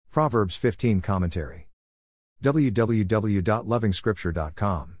Proverbs 15 Commentary.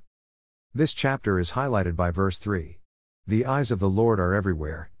 www.lovingscripture.com. This chapter is highlighted by verse 3. The eyes of the Lord are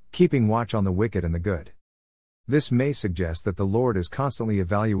everywhere, keeping watch on the wicked and the good. This may suggest that the Lord is constantly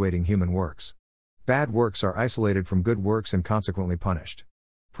evaluating human works. Bad works are isolated from good works and consequently punished.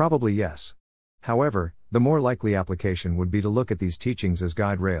 Probably yes. However, the more likely application would be to look at these teachings as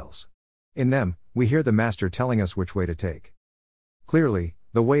guide rails. In them, we hear the Master telling us which way to take. Clearly,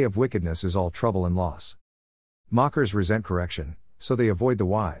 the way of wickedness is all trouble and loss. Mockers resent correction, so they avoid the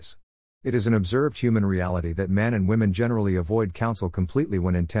wise. It is an observed human reality that men and women generally avoid counsel completely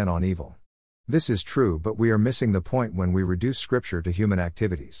when intent on evil. This is true, but we are missing the point when we reduce Scripture to human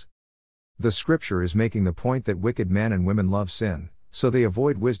activities. The Scripture is making the point that wicked men and women love sin, so they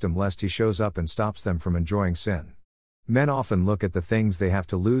avoid wisdom lest he shows up and stops them from enjoying sin. Men often look at the things they have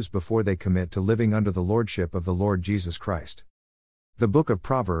to lose before they commit to living under the lordship of the Lord Jesus Christ. The book of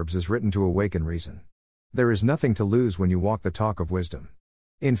Proverbs is written to awaken reason. There is nothing to lose when you walk the talk of wisdom.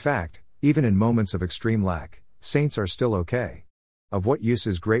 In fact, even in moments of extreme lack, saints are still okay. Of what use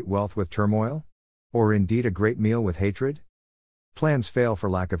is great wealth with turmoil? Or indeed a great meal with hatred? Plans fail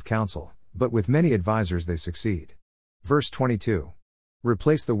for lack of counsel, but with many advisers they succeed. Verse 22.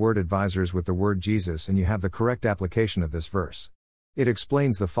 Replace the word advisers with the word Jesus and you have the correct application of this verse. It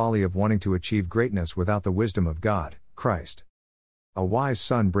explains the folly of wanting to achieve greatness without the wisdom of God, Christ. A wise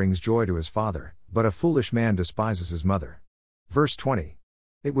son brings joy to his father, but a foolish man despises his mother. Verse 20.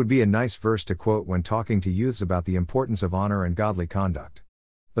 It would be a nice verse to quote when talking to youths about the importance of honor and godly conduct.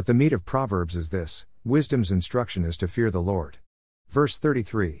 But the meat of Proverbs is this: wisdom's instruction is to fear the Lord. Verse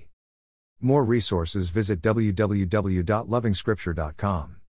 33. More resources, visit www.lovingscripture.com.